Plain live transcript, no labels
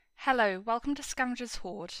Hello, welcome to Scavengers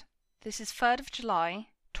Hoard. This is 3rd of July,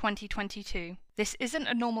 2022. This isn't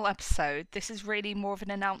a normal episode, this is really more of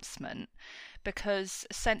an announcement because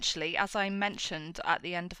essentially, as I mentioned at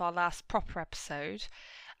the end of our last proper episode,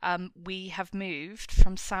 we have moved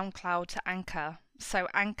from SoundCloud to Anchor. So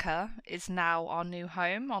Anchor is now our new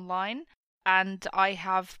home online, and I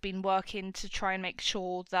have been working to try and make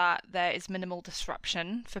sure that there is minimal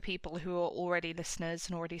disruption for people who are already listeners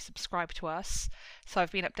and already subscribe to us. So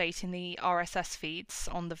I've been updating the RSS feeds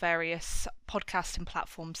on the various podcasting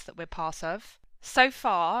platforms that we're part of. So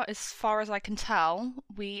far as I can tell,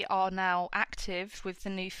 we are now active with the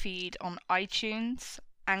new feed on iTunes,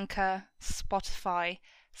 Anchor, Spotify,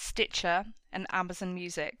 Stitcher, and Amazon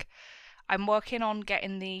Music. I'm working on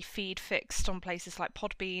getting the feed fixed on places like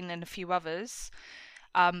Podbean and a few others,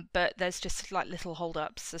 but there's just like little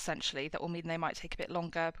hold-ups essentially that will mean they might take a bit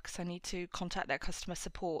longer because I need to contact their customer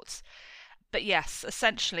support. But yes,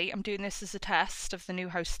 essentially I'm doing this as a test of the new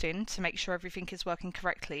hosting to make sure everything is working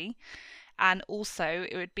correctly. And also,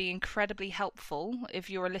 it would be incredibly helpful if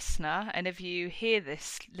you're a listener and if you hear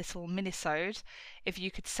this little minisode, if you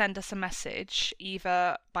could send us a message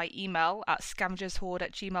either by email at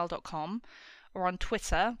scavengershoard@gmail.com or on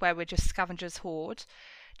Twitter, where we're just Scavengers Hoard,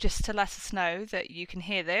 just to let us know that you can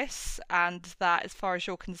hear this and that as far as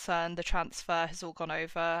you're concerned, the transfer has all gone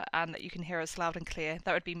over and that you can hear us loud and clear.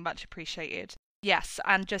 That would be much appreciated. Yes,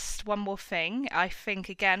 and just one more thing. I think,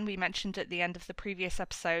 again, we mentioned at the end of the previous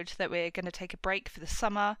episode that we're going to take a break for the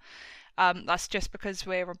summer. That's just because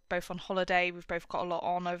we're both on holiday. We've both got a lot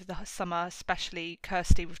on over the summer, especially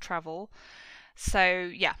Kirsty with travel. So,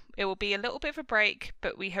 yeah, it will be a little bit of a break,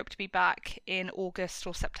 but we hope to be back in August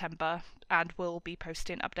or September, and we'll be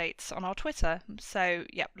posting updates on our Twitter. So,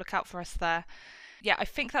 yeah, look out for us there. Yeah, I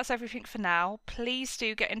think that's everything for now. Please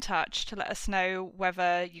do get in touch to let us know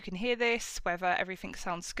whether you can hear this, whether everything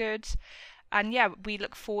sounds good. And yeah, we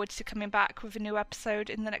look forward to coming back with a new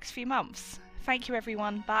episode in the next few months. Thank you,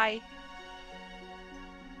 everyone. Bye.